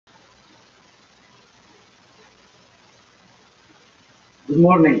Good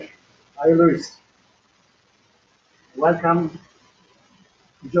morning. Hi, Luis. Welcome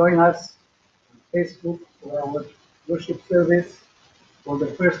to join us on Facebook for our worship service for the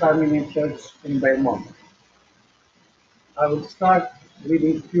First Armenian Church in Belmont. I will start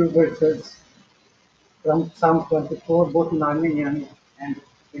reading a few verses from Psalm 24, both in Armenian and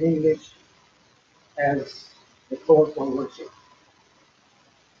in English, as the call for worship.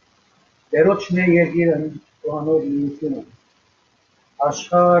 Դերոջն է երկիրն ու անոր միությունը,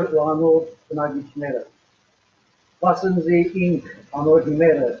 աշխարհ ու անոր բնակիչները, վասնզի ինք անոր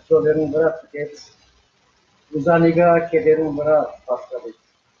հիմերը ծովերուն վրա տկեց, Uzaniga kederun vra pastavit.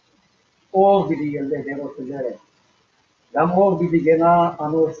 Ով պիտի ելնե դերոսները, կամ ով պիտի գնա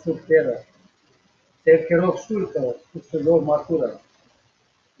անոր սուրբերը, ձերքերով սուրբը ու սրով մատուրը,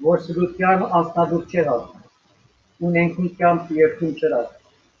 որ սրության անձնադուր չեղավ, ու նենքունքյամբ երկում չրավ.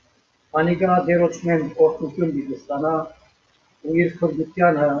 Անիգա դերոցմեն օրդություն պիտի ստանա, ու իր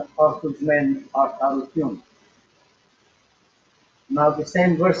քրդությանը աստուծմեն արդարություն. Now the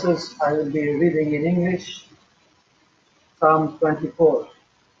same verses I will be reading in English. Psalm 24.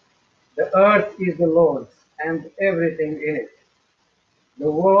 The earth is the Lord's and everything in it,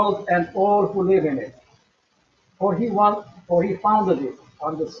 the world and all who live in it. For he founded it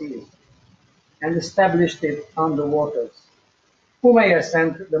on the seas and established it on the waters. Who may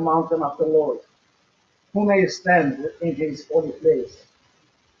ascend the mountain of the Lord? Who may stand in his holy place?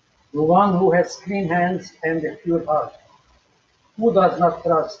 The one who has clean hands and a pure heart, who does not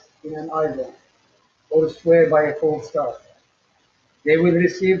trust in an idol or swear by a false god. They will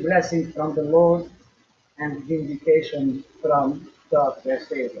receive blessing from the Lord and vindication from God their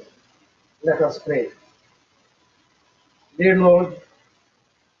Savior. Let us pray. Dear Lord,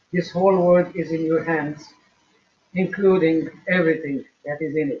 this whole world is in your hands, including everything that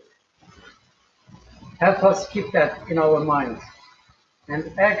is in it. Help us keep that in our minds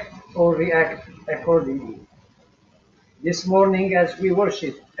and act or react accordingly. This morning, as we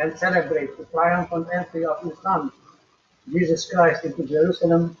worship and celebrate the triumphant entry of your Son, Jesus Christ, into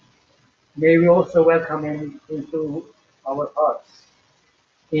Jerusalem, may we also welcome him into our hearts.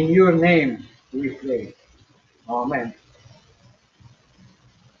 In your name we pray. Amen.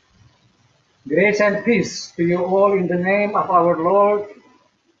 Grace and peace to you all in the name of our Lord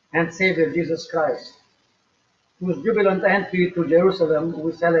and Savior Jesus Christ, whose jubilant entry to Jerusalem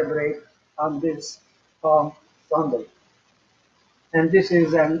we celebrate on this Palm Sunday. And this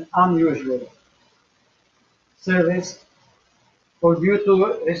is an unusual service. For due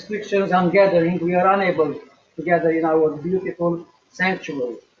to restrictions on gathering, we are unable to gather in our beautiful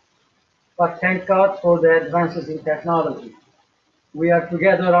sanctuary. But thank God for the advances in technology. We are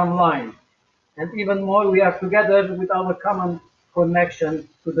together online, and even more, we are together with our common connection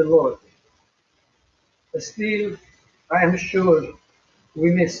to the Lord. Still, I am sure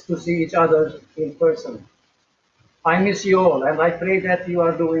we miss to see each other in person. I miss you all, and I pray that you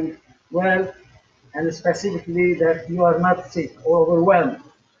are doing well, and specifically that you are not sick or overwhelmed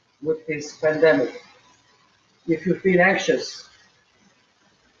with this pandemic. If you feel anxious,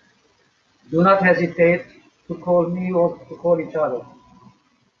 do not hesitate to call me or to call each other.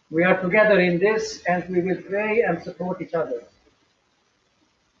 We are together in this, and we will pray and support each other.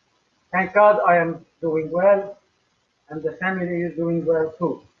 Thank God I am doing well, and the family is doing well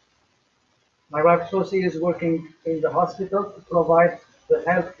too. My wife Sophie is working in the hospital to provide the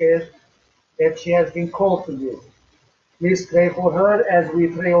health care that she has been called to do. Please pray for her as we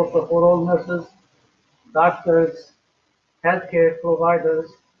pray also for all nurses, doctors, healthcare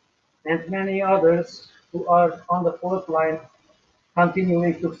providers, and many others who are on the front line,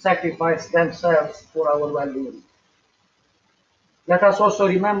 continuing to sacrifice themselves for our well-being. Let us also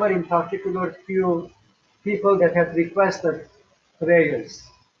remember in particular few people that have requested prayers.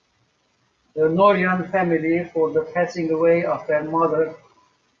 The Norian family for the passing away of their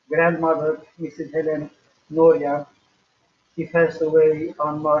grandmother, Mrs. Helen Noria. She passed away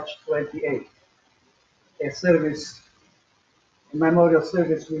on March 28th. A memorial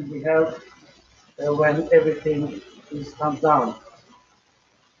service will be held when everything comes down.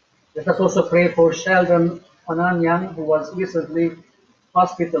 Let us also pray for Sheldon Ananyan, who was recently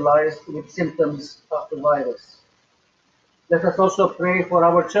hospitalized with symptoms of the virus. Let us also pray for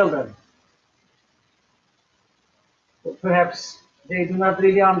our children. Perhaps they do not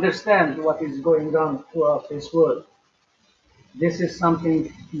really understand what is going on throughout this world. This is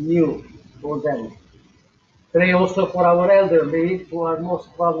something new for them. Pray also for our elderly who are most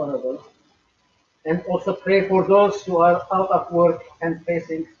vulnerable, and also pray for those who are out of work and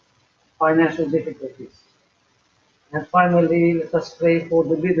facing financial difficulties. And finally, let us pray for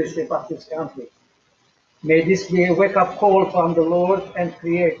the leadership of this country. May this be a wake-up call from the Lord and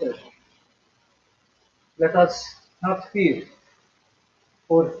Creator. Let us not fear,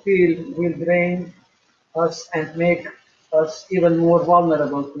 for fear will drain us and make us even more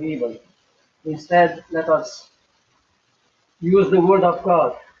vulnerable to evil. Instead, let us use the Word of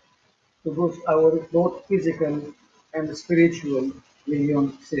God to boost our both physical and spiritual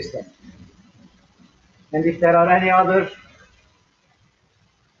immune system. And if there are any other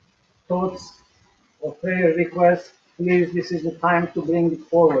thoughts or prayer requests, please, this is the time to bring it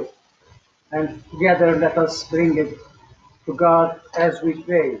forward. And together, let us bring it to God as we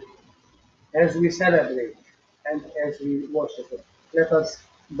pray, as we celebrate, and as we worship Him. Let us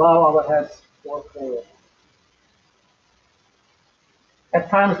bow our heads for prayer. At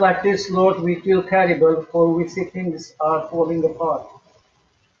times like this, Lord, we feel terrible, for we see things are falling apart.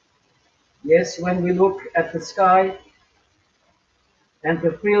 Yes, when we look at the sky and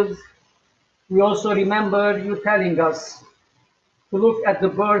the fields, we also remember you telling us to look at the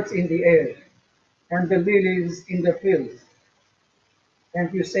birds in the air and the lilies in the fields.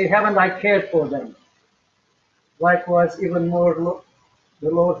 And you say, haven't I cared for them? Likewise, even more, the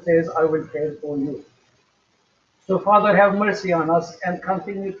Lord says, I will care for you. So, Father, have mercy on us and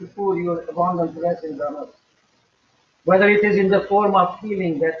continue to pour your abundant blessings on us. Whether it is in the form of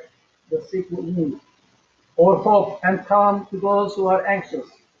healing that the sick will need, or hope and calm to those who are anxious,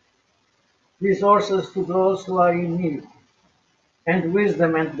 resources to those who are in need, and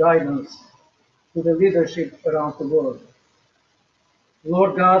wisdom and guidance to the leadership around the world.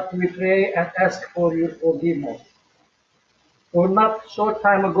 Lord God, we pray and ask for your forgiveness. For not short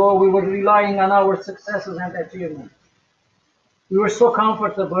time ago, we were relying on our successes and achievements. We were so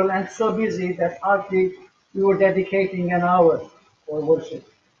comfortable and so busy that hardly we were dedicating an hour for worship.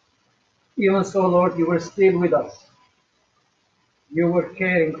 Even so, Lord, you were still with us. You were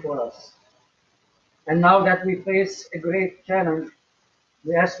caring for us. And now that we face a great challenge,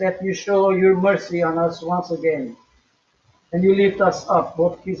 we ask that you show your mercy on us once again, and you lift us up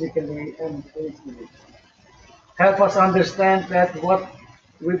both physically and spiritually. Help us understand that what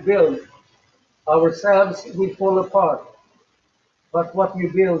we build ourselves will fall apart, but what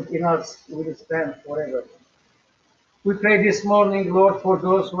you build in us will stand forever. We pray this morning, Lord, for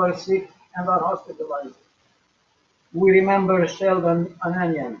those who are sick and are hospitalized. We remember Sheldon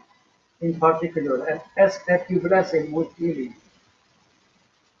Ananian in particular and ask that you bless him with healing.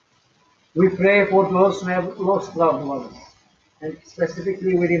 We pray for those who have lost loved ones, and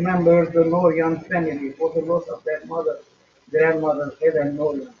specifically we remember the Norian family for the loss of their mother, grandmother, Helen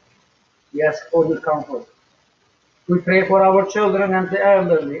Norian. We ask for your comfort. We pray for our children and the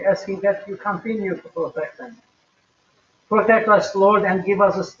elderly, asking that you continue to protect them. Protect us, Lord, and give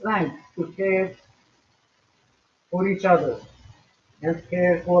us the strength to care for each other and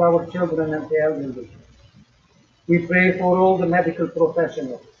care for our children and the elderly. We pray for all the medical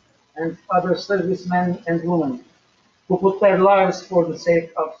professionals and other servicemen and women who put their lives for the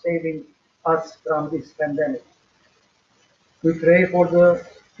sake of saving us from this pandemic. We pray for the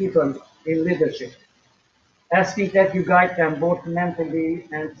people in leadership, asking that you guide them both mentally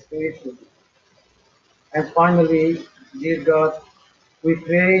and spiritually. And finally, dear God, we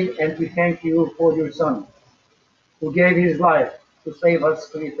pray and we thank you for your Son, who gave his life to save us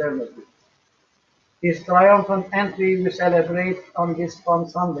to eternity. His triumphant entry we celebrate on this Palm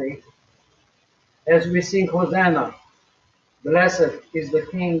Sunday as we sing Hosanna. Blessed is the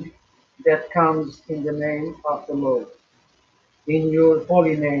King that comes in the name of the Lord. In your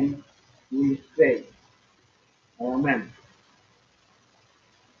holy name we pray. Amen.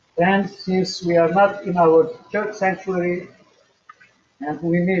 And since we are not in our church sanctuary and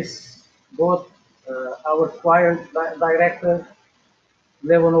we miss both our choir director,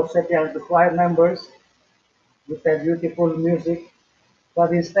 Levon Ovsetia, and the choir members with their beautiful music,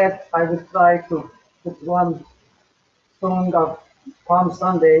 but instead I will try to put one song of Palm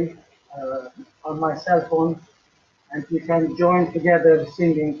Sunday on my cell phone, and we can join together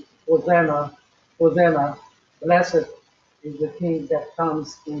singing Hosanna, Hosanna, blessed is the King that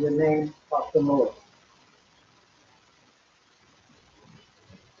comes in the name of the Lord.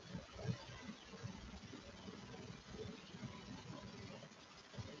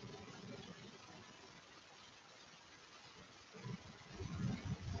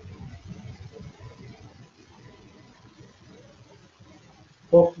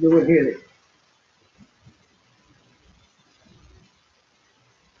 Hope you will hear it.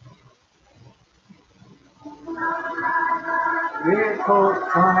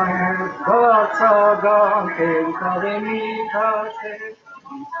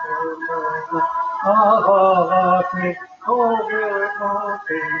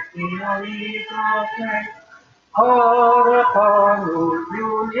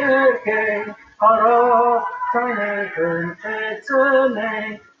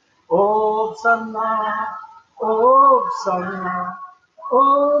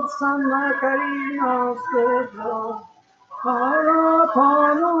 Sanna Karina Svedra,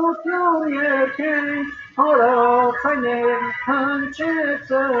 Harapanutyan yerken, Haratanen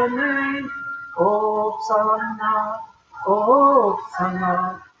hançetenen, Opsana,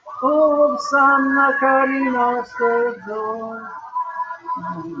 Opsana, Opsana Karina Svedra,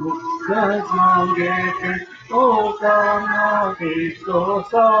 Gazman yerken, Opsana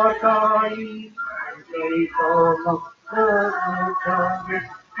Christos Arkai, Keitama, Gazmukage,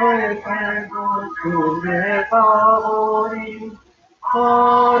 Kure favori,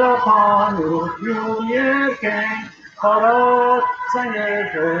 Harapanu yuyerken, Harat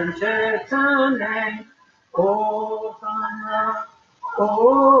sayeken çetenen, O sana,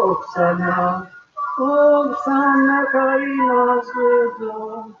 O sana, O sana kaynas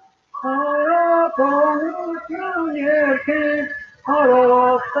gözüm, Harapanu yuyerken,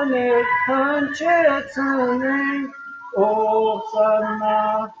 Harat sayeken çetenen, O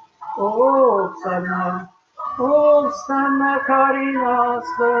sana, O sana, O sana Karina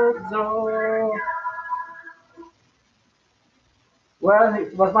Svedzo. Well,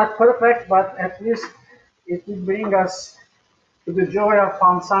 it was not perfect, but at least it will bring us to the joy of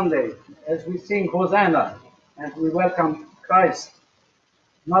Palm Sunday as we sing Hosanna and we welcome Christ,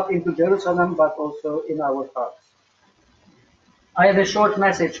 not into Jerusalem, but also in our hearts. I have a short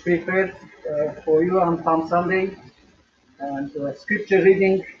message prepared for you on Palm Sunday and scripture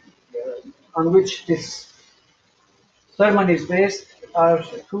reading on which this sermon is based are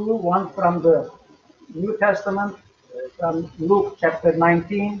two, one from the New Testament, from Luke chapter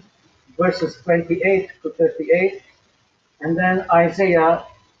 19, verses 28 to 38, and then Isaiah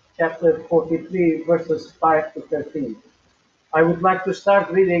chapter 43, verses 5 to 13. I would like to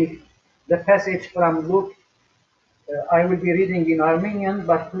start reading the passage from Luke. I will be reading in Armenian,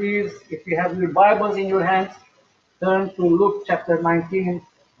 but please, if you have your Bibles in your hands, turn to Luke chapter 19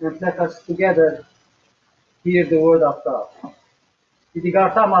 and let us together hear the word of God.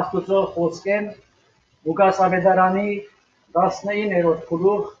 Իդիգարտամ Աստուծո խոսքեն Ղուկաս ավետարանի 19-րդ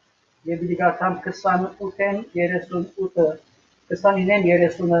գլուխ եւ իդիգարտամ 28-ն 38-ը 29-ն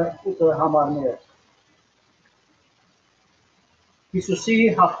 38-ը համարները Հիսուսի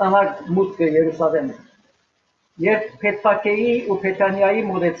հաղթանակ մուտքը Երուսաղեմ Երբ Փեթակեի ու Փեթանիայի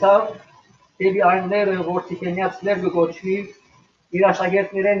մոտեցավ դեպի այն լերը որ Տիգենյաց լեր գոչվի իր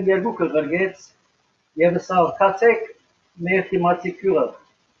աշակերտներեն երկուքը գրգեց եւ ասավ կացեք մեր թիմացի քյուրը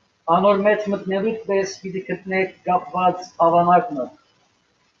Անոր մեջ մտնելուց պես պիտի գտնեք կապված ավանակը,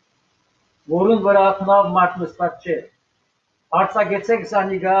 որուն վրա նավ մարդ նստած չէ։ Հարցակեցեք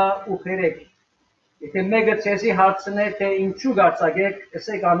զանիգա ու բերեք։ Եթե մեկը ցեզի հարցնե, թե ինչու գարցակեք,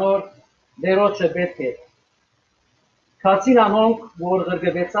 ասեք անոր դերոջը պետք է։ Քացին անոնք, որ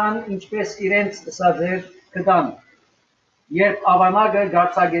գրգվեցան, ինչպես իրենց ասած էր, կդան։ Երբ ավանակը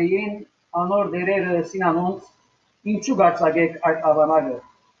գարցակեին, անոր դերերը ասին անոնց, ինչու գարցակեք այդ ավանակը։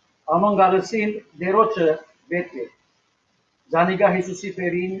 Անոն գալսին դերոջը պետք է։ Զանիգա Հիսուսի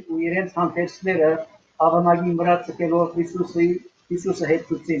պերին ու իրենց հանդերձները ավանակին վրա ցկելով Հիսուսը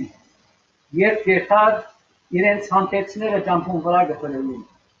հետցուցին։ Երբ երթար իրենց հանդերձները ճամփուն վրա գտնելին։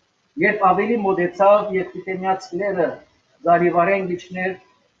 Երբ ավելի մոտեցավ եւ Տիգենյաց լերը զարիվարեն գիչներ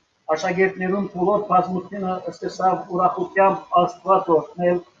աշակերտներուն բոլոր բազմությունը սկսավ ուրախությամբ Աստված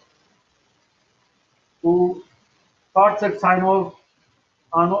օրհնել ու բարձր ցայնով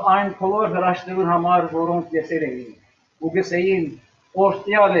այն բոլոր հրաշքներուն համար, որոնք լսել էին, ու գսեին,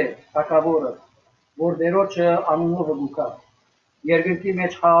 օրհնյալ է թագավորը, որ դերոջը անունով գուկա, երկնքի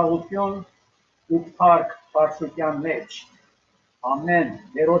մեջ խաղաղություն ու փառք բարձրության մեջ։ Ամեն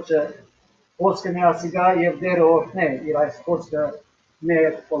դերոջը խոսքը միասիգա եւ դերը օրհնե իր այս խոսքը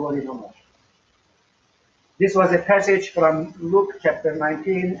մեր բոլորի համար։ This was a passage from Luke chapter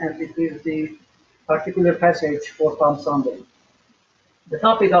 19 and it is the particular passage for Palm Sunday. The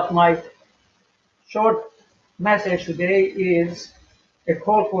topic of my short message today is a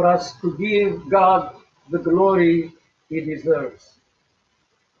call for us to give God the glory He deserves.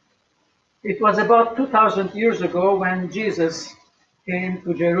 It was about 2,000 years ago when Jesus came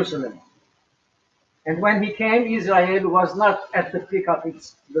to Jerusalem. And when He came, Israel was not at the peak of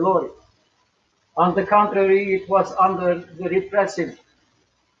its glory. On the contrary, it was under the repressive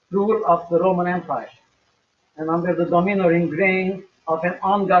rule of the Roman Empire and under the domineering reign of an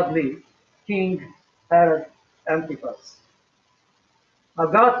ungodly king, Herod Antipas. Now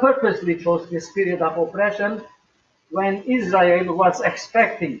God purposely chose this period of oppression when Israel was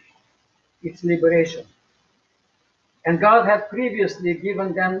expecting its liberation. And God had previously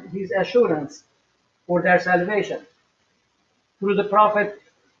given them his assurance for their salvation. Through the prophet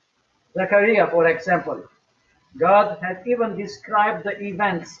Zechariah, for example, God had even described the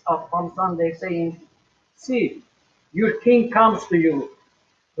events of Palm Sunday, saying, "See, your king comes to you,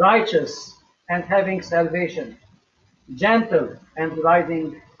 righteous and having salvation, gentle and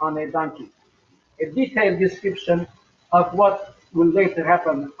riding on a donkey." A detailed description of what will later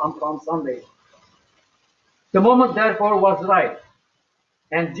happen on Palm Sunday. The moment, therefore, was right,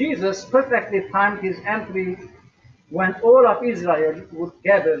 and Jesus perfectly timed his entry when all of Israel would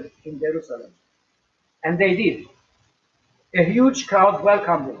gather in Jerusalem. And they did. A huge crowd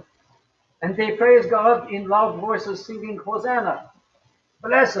welcomed him, and they praised God in loud voices, singing, "Hosanna!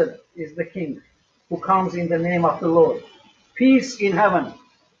 Blessed is the King who comes in the name of the Lord. Peace in heaven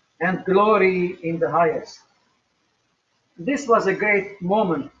and glory in the highest." This was a great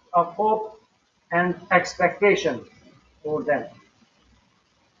moment of hope and expectation for them.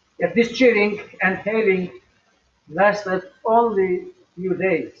 Yet this cheering and hailing lasted only a few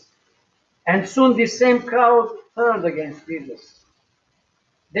days, and soon this same crowd turned against Jesus.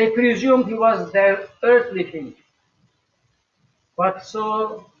 They presumed he was their earthly king, but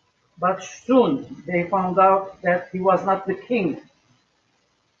soon they found out that he was not the king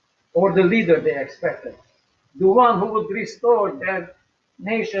or the leader they expected, the one who would restore their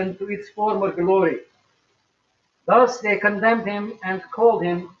nation to its former glory. Thus they condemned him and called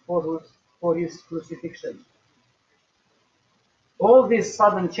him for his crucifixion. All this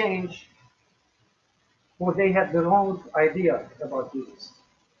sudden change, for they had the wrong idea about Jesus.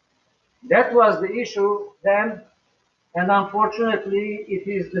 That was the issue then, and unfortunately it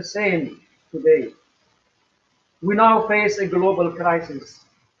is the same today. We now face a global crisis,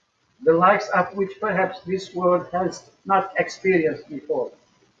 the likes of which perhaps this world has not experienced before.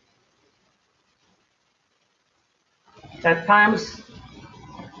 At times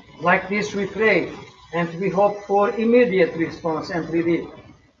like this we pray and we hope for immediate response and relief,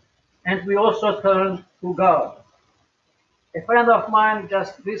 and we also turn to God. A friend of mine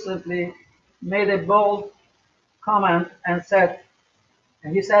just recently made a bold comment and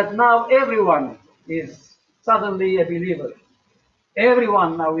he said, now everyone is suddenly a believer.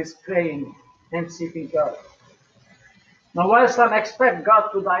 Everyone now is praying and seeking God. Now, while some expect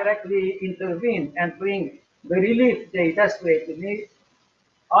God to directly intervene and bring the relief they desperately need,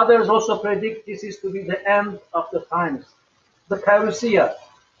 others also predict this is to be the end of the times, the parousia,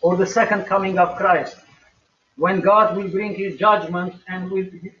 or the second coming of Christ, when God will bring his judgment and will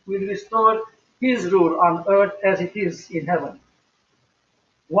restore his rule on earth as it is in heaven.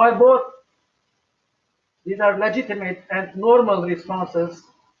 While both these are legitimate and normal responses,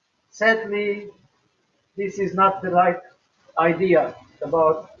 sadly, this is not the right idea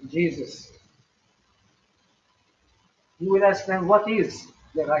about Jesus. You will ask them, what is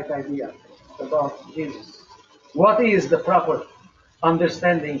the right idea about Jesus? What is the proper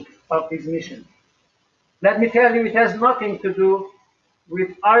understanding of his mission? Let me tell you, it has nothing to do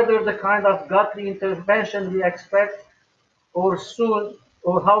with either the kind of godly intervention we expect or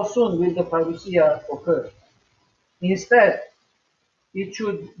how soon will the parousia occur. Instead, it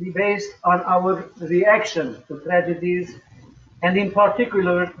should be based on our reaction to tragedies, and in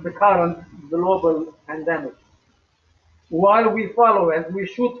particular the current global pandemic. While we follow, and we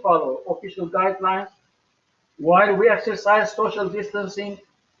should follow, official guidelines, while we exercise social distancing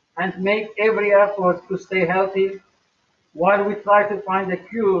and make every effort to stay healthy, while we try to find a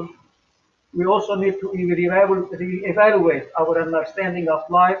cure, we also need to reevaluate our understanding of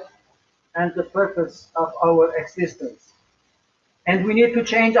life and the purpose of our existence. And we need to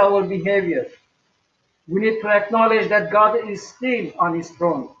change our behavior. We need to acknowledge that God is still on his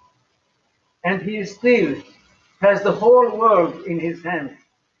throne, and he still has the whole world in his hands.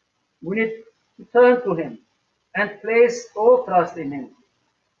 We need to turn to him and place all trust in him.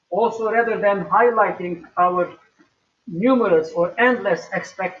 Also, rather than highlighting our numerous or endless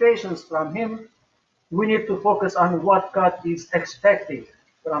expectations from him, we need to focus on what God is expecting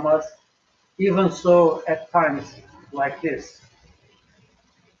from us, even so at times like this.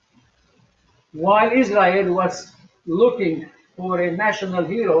 While Israel was looking for a national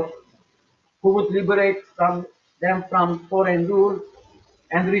hero who would liberate them from foreign rule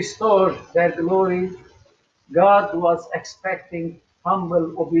and restore their glory, God was expecting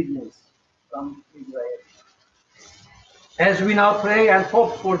humble obedience from Israel. As we now pray and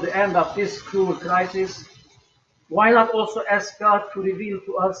hope for the end of this cruel crisis, why not also ask God to reveal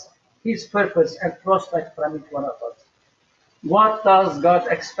to us his purpose and prospect from each one of us? What does God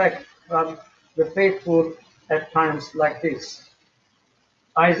expect from the faithful at times like this.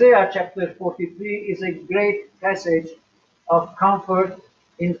 Isaiah chapter 43 is a great passage of comfort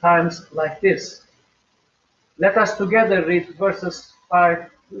in times like this. Let us together read verses 5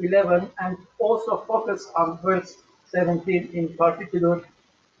 to 11 and also focus on verse 17 in particular,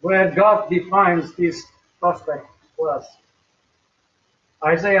 where God defines this prospect for us.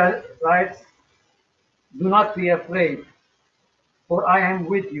 Isaiah writes, "Do not be afraid, for I am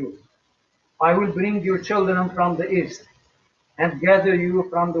with you. I will bring your children from the east and gather you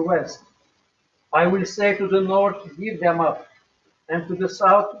from the west. I will say to the north, give them up, and to the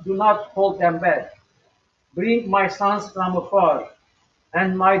south, do not hold them back. Bring my sons from afar,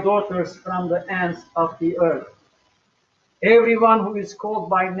 and my daughters from the ends of the earth. Everyone who is called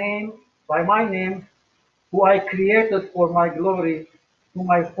by name, by my name, who I created for my glory, whom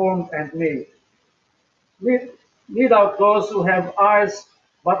I formed and made. Lead out those who have eyes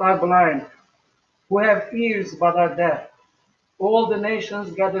but are blind, who have ears but are deaf. All the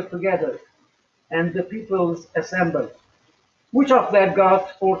nations gather together, and the peoples assemble. Which of their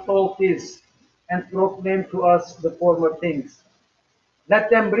gods foretold this, and proclaimed to us the former things? Let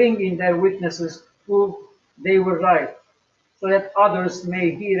them bring in their witnesses to prove they were right, so that others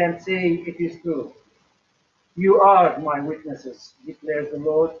may hear and say it is true. You are my witnesses, declares the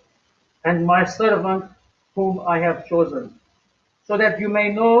Lord, and my servant whom I have chosen, so that you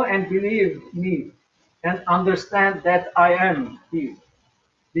may know and believe me, and understand that I am He.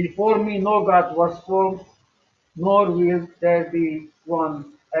 Before me no God was formed, nor will there be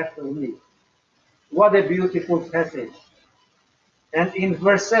one after me." What a beautiful passage. And in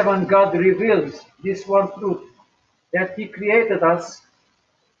verse 7, God reveals this one truth, that He created us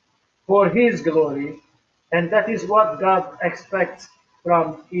for His glory, and that is what God expects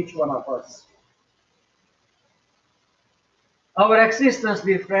from each one of us. Our existence,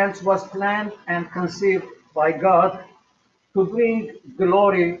 dear friends, was planned and conceived by God to bring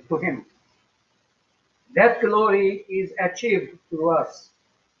glory to Him. That glory is achieved through us,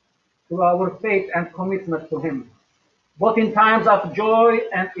 through our faith and commitment to Him, both in times of joy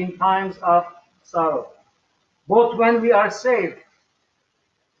and in times of sorrow, both when we are safe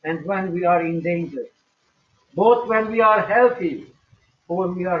and when we are in danger, both when we are healthy or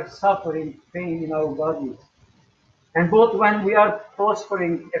we are suffering pain in our bodies, and both when we are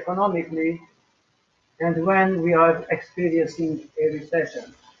prospering economically and when we are experiencing a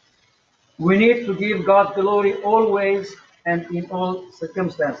recession. We need to give God glory always and in all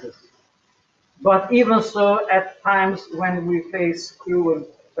circumstances. But even so, at times when we face cruel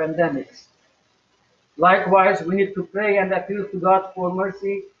pandemics. Likewise, we need to pray and appeal to God for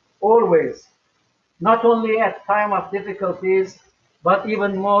mercy always, not only at time of difficulties, but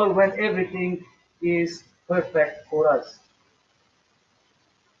even more when everything is perfect for us.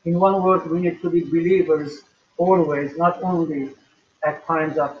 In one word, we need to be believers always, not only at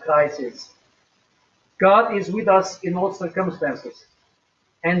times of crisis. God is with us in all circumstances,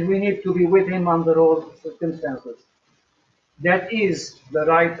 and we need to be with Him under all circumstances. That is the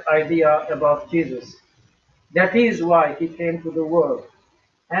right idea about Jesus. That is why He came to the world,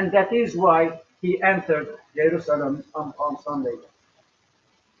 and that is why He entered Jerusalem on Palm Sunday.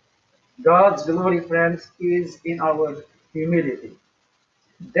 God's glory, friends, is in our humility.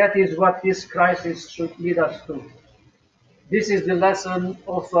 That is what this crisis should lead us to. This is the lesson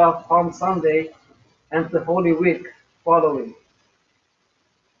also of Palm Sunday and the Holy Week following.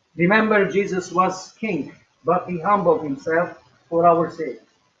 Remember, Jesus was king, but He humbled Himself for our sake.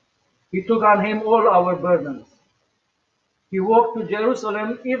 He took on Him all our burdens. He walked to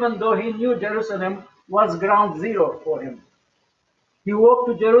Jerusalem even though He knew Jerusalem was ground zero for Him. He walked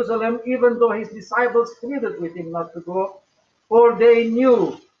to Jerusalem even though His disciples pleaded with Him not to go, for they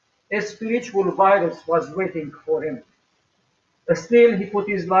knew a spiritual virus was waiting for Him. Still, He put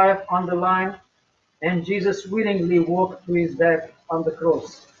His life on the line, and Jesus willingly walked to His death on the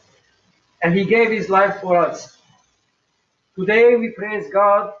cross. And He gave His life for us. Today we praise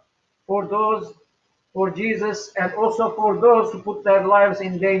God for Jesus, and also for those who put their lives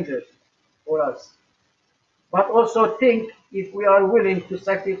in danger for us. But also think if we are willing to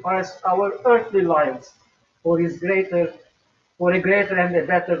sacrifice our earthly lives for a greater and a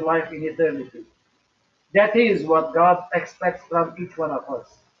better life in eternity. That is what God expects from each one of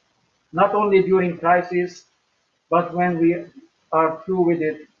us. Not only during crisis, but when we are through with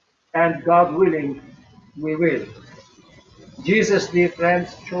it, and God willing, we will. Jesus, dear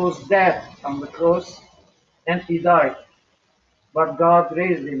friends, chose death on the cross, and He died. But God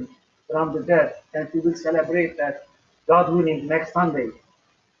raised Him from the dead, and we will celebrate that, God willing, next Sunday.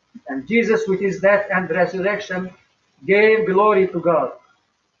 And Jesus, with His death and resurrection, gave glory to God,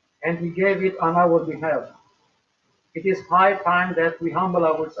 and He gave it on our behalf. It is high time that we humble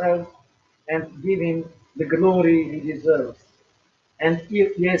ourselves and give him the glory he deserves. And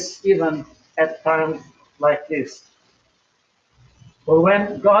yes, even at times like this. For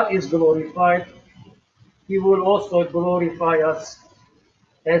when God is glorified, he will also glorify us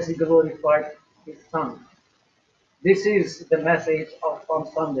as he glorified his Son. This is the message of Palm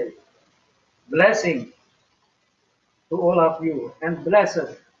Sunday. Blessing to all of you, and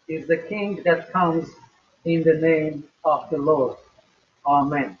blessed is the King that comes in the name of the Lord.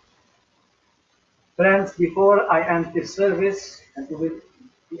 Amen. Friends, before I end this service, and we will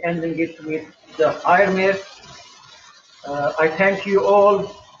be ending it with the Iremir, I thank you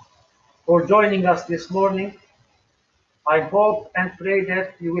all for joining us this morning. I hope and pray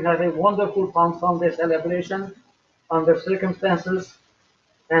that you will have a wonderful Palm Sunday celebration under circumstances,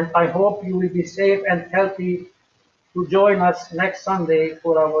 and I hope you will be safe and healthy to join us next Sunday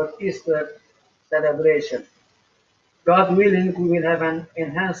for our Easter celebration. God willing, we will have an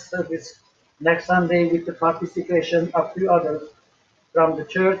enhanced service next Sunday with the participation of few others from the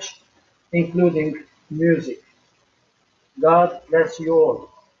church, including music. God bless you all.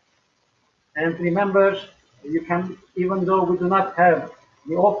 And remember, you can, even though we do not have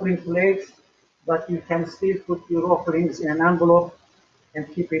the offering plate, but you can still put your offerings in an envelope and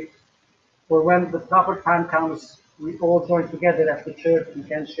keep it for when the proper time comes. We all join together at the church, we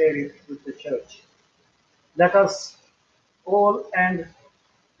can share it with the church. Let us all end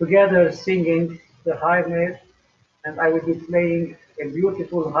together singing the Hymn, and I will be playing a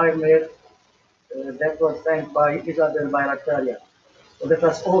beautiful hymn that was sang by Isabel Bayraktaria. So let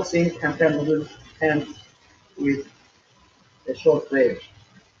us all sing, and then we will end with a short prayer.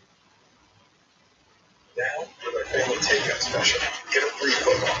 Now, with our family takeout special, get a free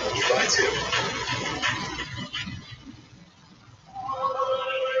football when you buy two.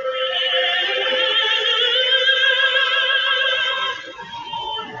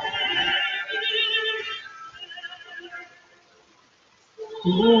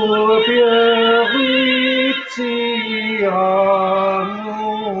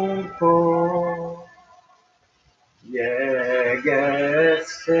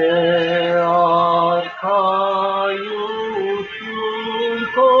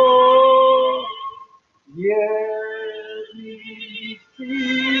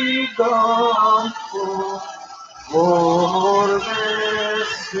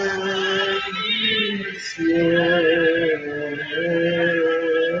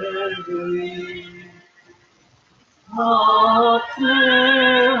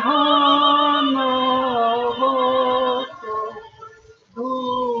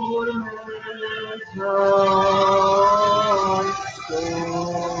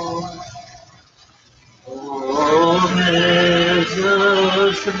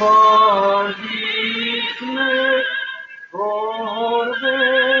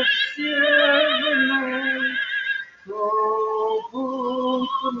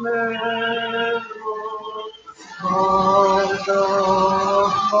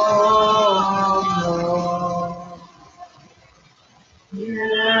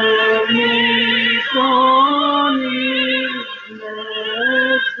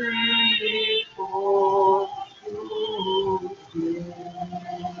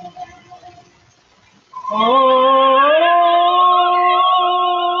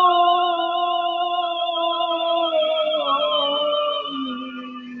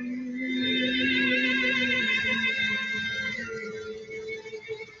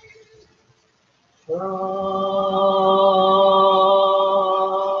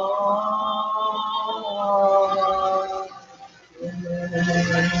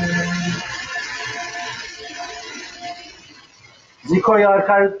 Zikoy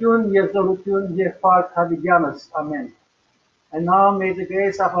archaiություն եւ զորություն եւ փառք հավիտյանս. Amen. And now may the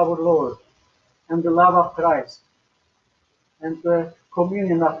grace of our Lord and the love of Christ and the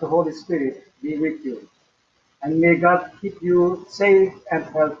communion of the Holy Spirit be with you. And may God keep you safe and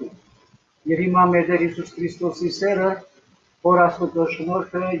healthy. Եվ հիմա մեր Տեր Հիսուս Քրիստոսի սերը, որ Աստծո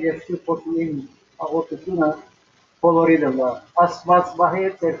շնորհքը եւ Սուրբ Օգնի աղոթությունը բոլորի դրա. Աստված բահե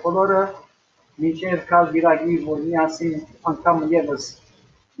ձեր բոլորը մինչև կալ վիրագի, որ միասին անգամ ևս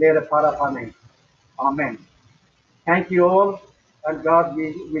դերը պարապանենք. Amen. Thank you all, and God be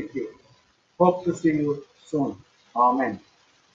with you. Hope to see you soon. Amen.